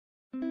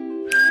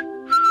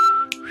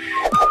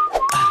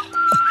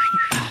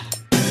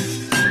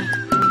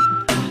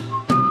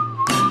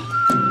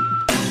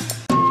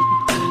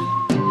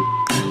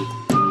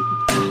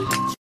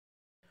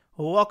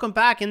Well, welcome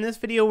back. In this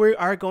video, we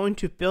are going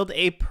to build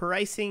a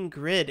pricing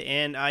grid,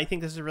 and I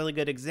think this is a really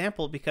good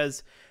example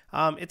because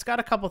it's got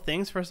a couple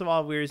things. First of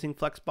all, we're using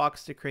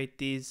Flexbox to create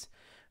these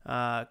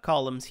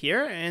columns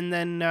here, and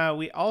then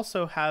we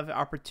also have the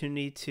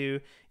opportunity to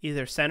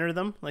either center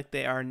them like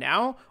they are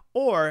now,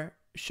 or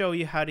show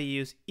you how to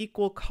use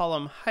equal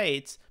column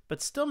heights,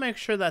 but still make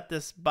sure that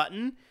this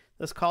button,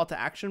 this call to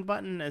action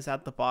button, is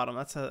at the bottom.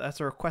 That's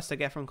a request I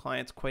get from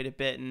clients quite a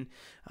bit, and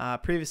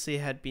previously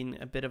had been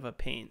a bit of a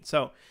pain.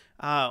 So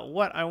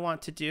what I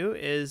want to do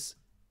is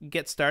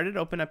get started.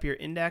 Open up your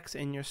index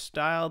and your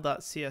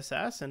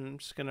style.css, and I'm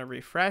just going to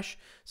refresh.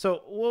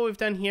 So what we've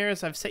done here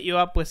is I've set you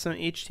up with some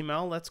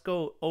HTML. Let's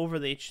go over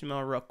the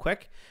HTML real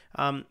quick.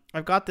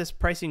 I've got this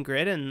pricing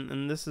grid,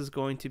 and this is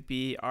going to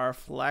be our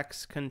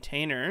flex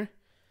container.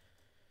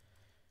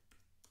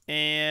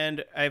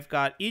 And I've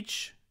got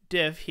each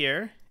div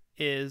here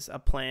is a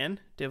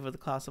plan, div with the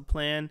class of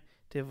plan,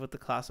 div with the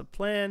class of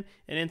plan,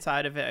 and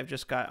inside of it I've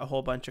just got a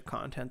whole bunch of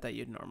content that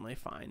you'd normally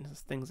find.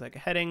 It's things like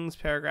headings,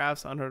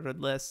 paragraphs,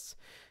 unordered lists,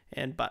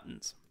 and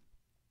buttons.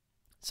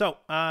 So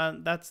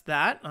that's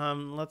that.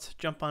 Let's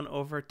jump on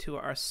over to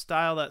our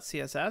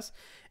style.css,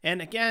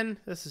 and again,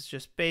 this is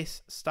just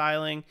base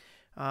styling.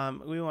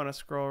 We want to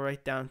scroll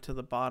right down to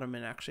the bottom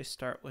and actually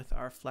start with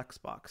our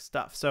Flexbox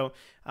stuff. So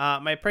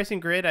my pricing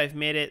grid, I've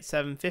made it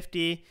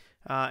 750.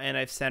 And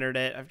I've centered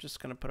it. I'm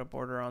just going to put a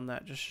border on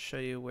that just to show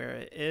you where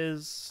it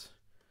is.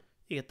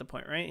 You get the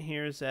point, right?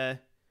 Here's a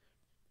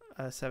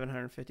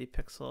 750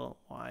 pixel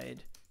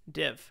wide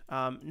div.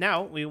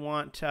 Now we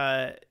want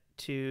to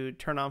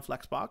turn on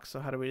Flexbox. So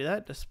how do we do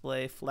that?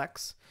 Display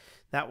flex.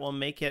 That will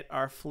make it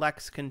our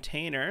flex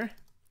container.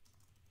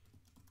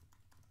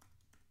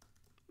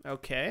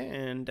 Okay,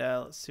 and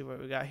let's see what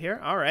we got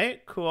here. All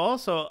right, cool.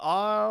 So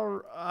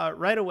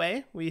right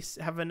away, we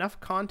have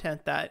enough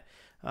content that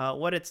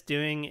what it's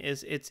doing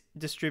is it's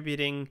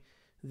distributing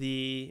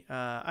the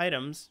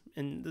items,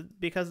 and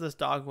because this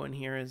dog one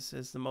here is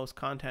the most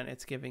content,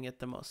 it's giving it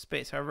the most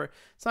space. However,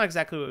 it's not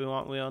exactly what we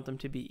want. We want them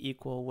to be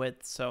equal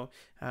width, so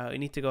we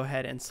need to go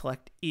ahead and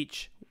select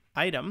each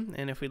item.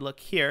 And if we look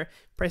here,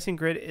 pricing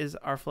grid is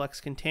our flex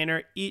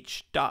container.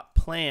 Each dot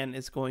plan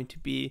is going to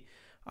be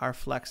our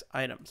flex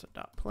item. So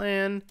dot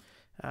plan,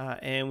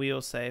 and we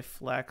will say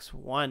flex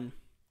 1,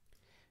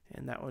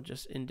 and that will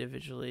just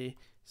individually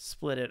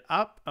split it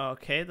up.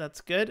 Okay, that's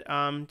good.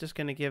 Just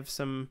going to give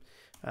some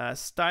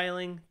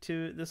styling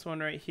to this one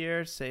right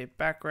here. Say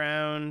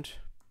background,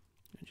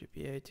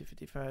 GPA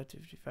 255,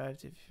 255,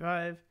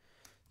 255,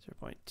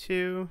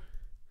 0.2.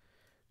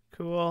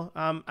 Cool.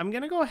 I'm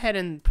going to go ahead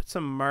and put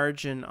some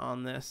margin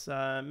on this,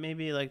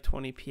 maybe like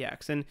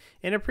 20px. And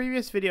in a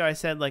previous video, I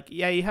said, like,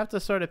 yeah, you have to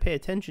sort of pay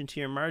attention to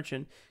your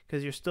margin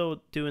because you're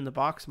still doing the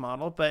box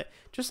model. But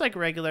just like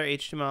regular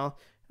HTML,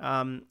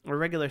 or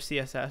regular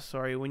CSS,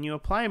 sorry, when you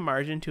apply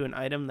margin to an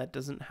item that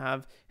doesn't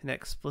have an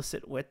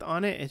explicit width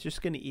on it, it's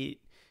just going to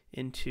eat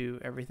into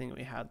everything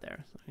we had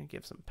there. So I'm going to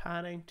give some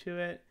padding to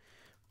it.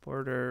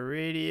 Border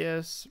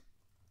radius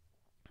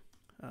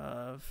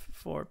of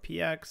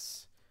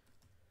 4px.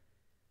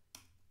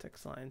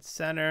 Text line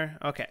center.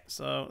 Okay,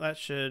 so that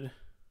should,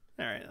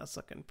 all right, that's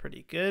looking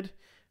pretty good.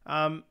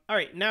 All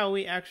right, now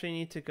we actually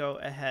need to go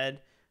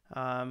ahead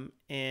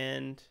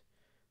and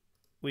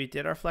we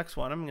did our flex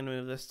 1. I'm going to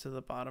move this to the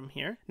bottom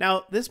here.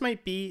 Now, this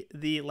might be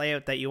the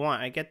layout that you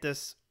want. I get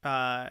this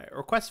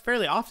request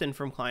fairly often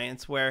from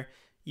clients where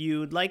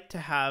you'd like to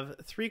have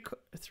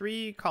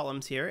three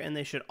columns here, and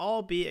they should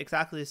all be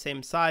exactly the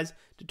same size,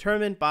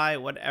 determined by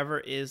whatever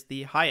is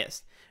the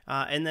highest.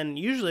 And then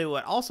usually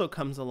what also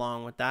comes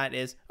along with that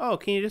is, oh,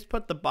 can you just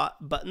put the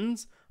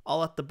buttons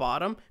all at the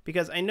bottom?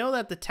 Because I know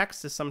that the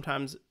text is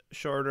sometimes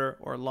shorter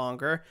or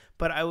longer,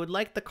 but I would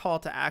like the call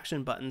to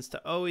action buttons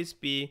to always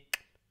be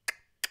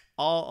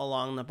all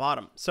along the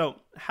bottom.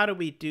 So how do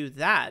we do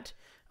that?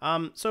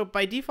 So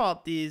by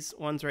default, these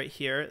ones right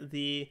here,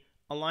 the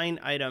align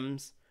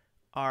items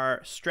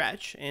are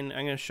stretch, and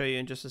I'm going to show you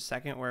in just a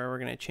second where we're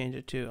going to change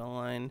it to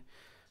align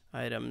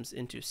items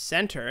into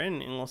center, and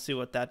we'll see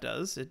what that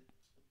does. It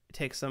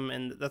takes them,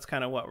 and that's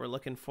kind of what we're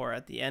looking for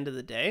at the end of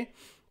the day.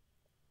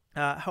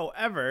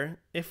 However,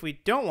 if we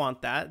don't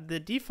want that, the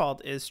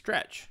default is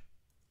stretch.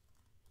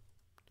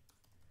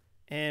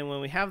 And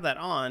when we have that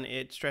on,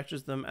 it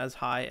stretches them as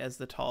high as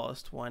the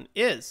tallest one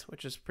is,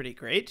 which is pretty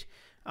great.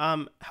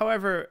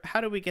 However, how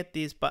do we get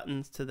these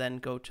buttons to then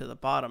go to the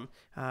bottom?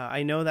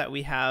 I know that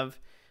we have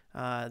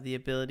the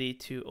ability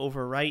to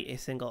overwrite a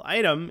single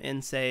item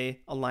and say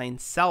align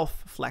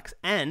self flex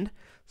end.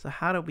 So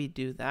how do we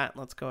do that?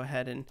 Let's go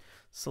ahead and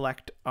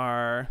select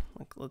our,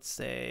 like, let's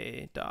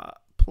say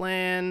dot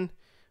plan.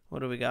 What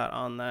do we got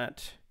on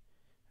that?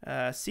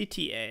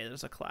 CTA,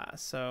 there's a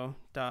class. So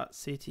dot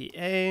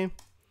CTA.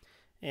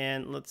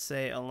 And let's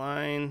say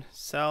align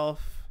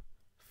self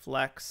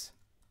flex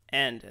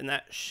end, and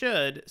that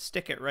should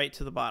stick it right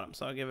to the bottom.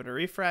 So I'll give it a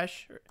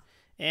refresh,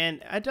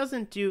 and it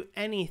doesn't do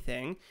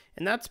anything,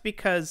 and that's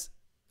because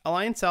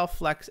align self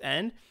flex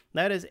end,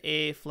 that is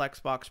a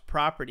Flexbox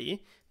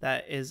property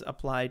that is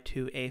applied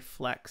to a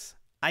flex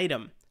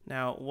item.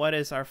 Now, what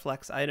is our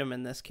flex item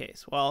in this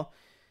case? Well,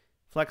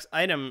 flex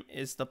item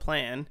is the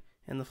plan,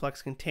 and the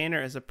flex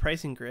container is a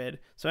pricing grid.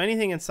 So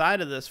anything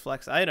inside of this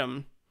flex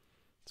item,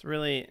 it's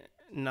really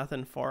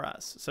nothing for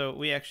us. So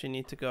we actually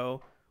need to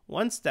go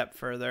one step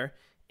further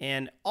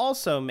and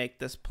also make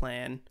this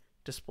plan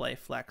display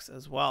flex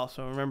as well.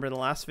 So remember in the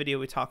last video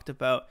we talked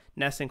about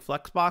nesting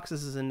Flexbox.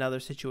 This is another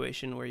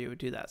situation where you would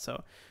do that.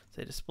 So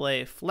say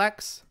display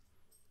flex.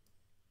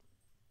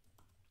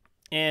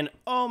 And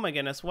oh my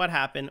goodness, what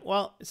happened?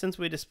 Well, since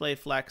we displayed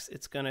flex,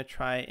 it's going to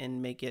try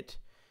and make it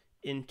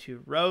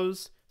into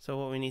rows. So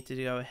what we need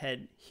to go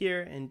ahead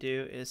here and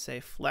do is say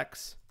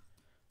flex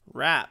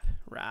wrap.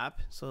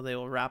 So they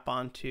will wrap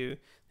onto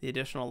the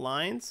additional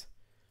lines.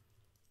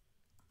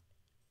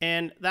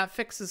 And that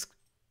fixes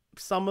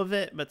some of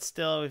it, but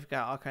still we've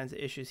got all kinds of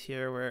issues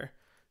here where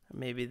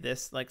maybe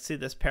this, like see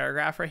this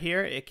paragraph right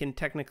here, it can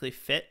technically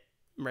fit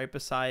right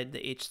beside the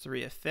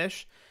H3 of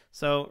fish.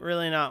 So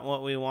really not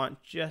what we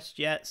want just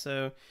yet.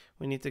 So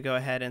we need to go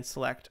ahead and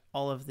select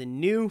all of the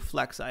new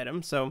flex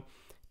items. So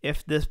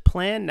if this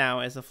plan now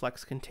is a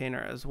flex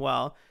container as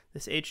well,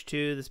 this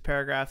H2, this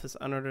paragraph, this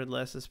unordered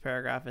list, this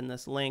paragraph, and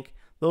this link,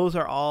 those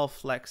are all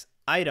flex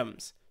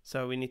items.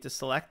 So we need to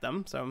select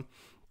them. So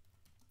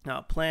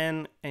now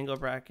plan angle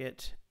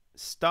bracket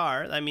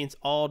star, that means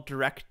all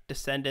direct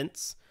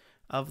descendants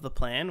of the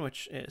plan,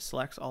 which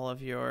selects all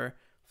of your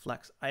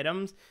flex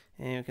items.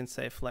 And you can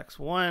say flex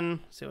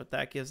 1, see what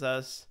that gives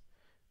us.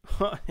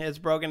 It's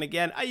broken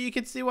again. You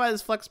can see why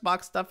this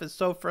Flexbox stuff is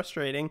so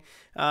frustrating.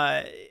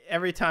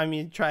 Every time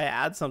you try to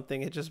add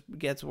something, it just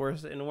gets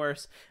worse and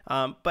worse.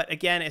 But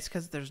again, it's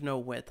because there's no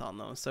width on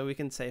those. So we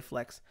can say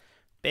flex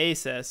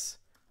basis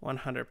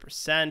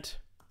 100%,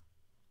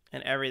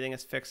 and everything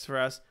is fixed for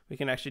us. We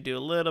can actually do a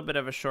little bit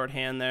of a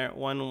shorthand there,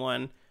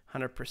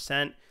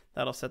 100%.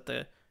 That'll set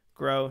the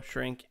grow,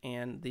 shrink,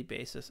 and the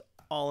basis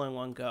all in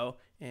one go,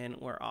 and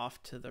we're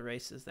off to the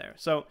races there.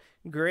 So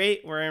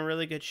great, we're in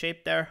really good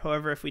shape there.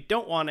 However, if we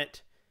don't want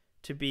it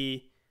to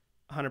be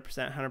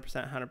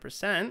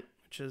 100%,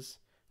 which is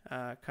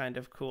kind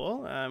of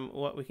cool,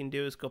 what we can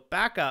do is go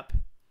back up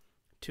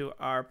to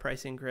our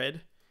pricing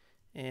grid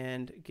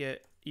and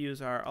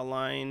use our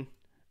align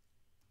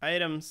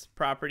items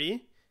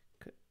property,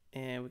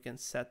 and we can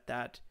set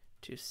that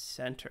to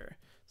center.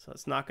 So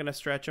it's not going to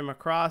stretch them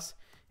across.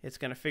 It's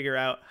going to figure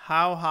out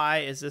how high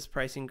is this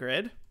pricing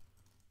grid.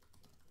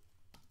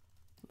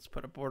 Let's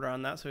put a border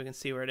on that so we can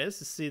see where it is.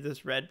 To see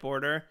this red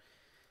border,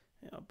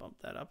 I'll bump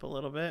that up a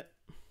little bit.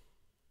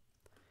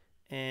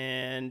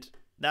 And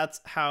that's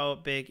how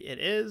big it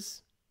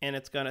is. And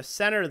it's going to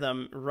center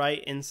them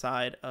right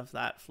inside of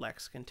that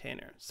flex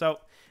container. So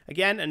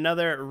again,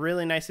 another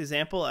really nice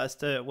example as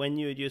to when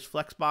you would use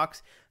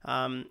Flexbox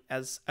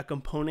as a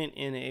component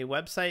in a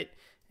website,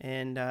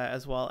 and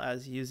as well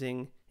as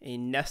using a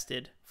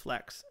nested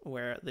flex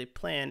where the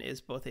plan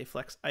is both a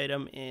flex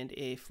item and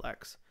a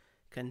flex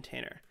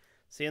container.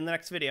 See you in the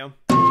next video.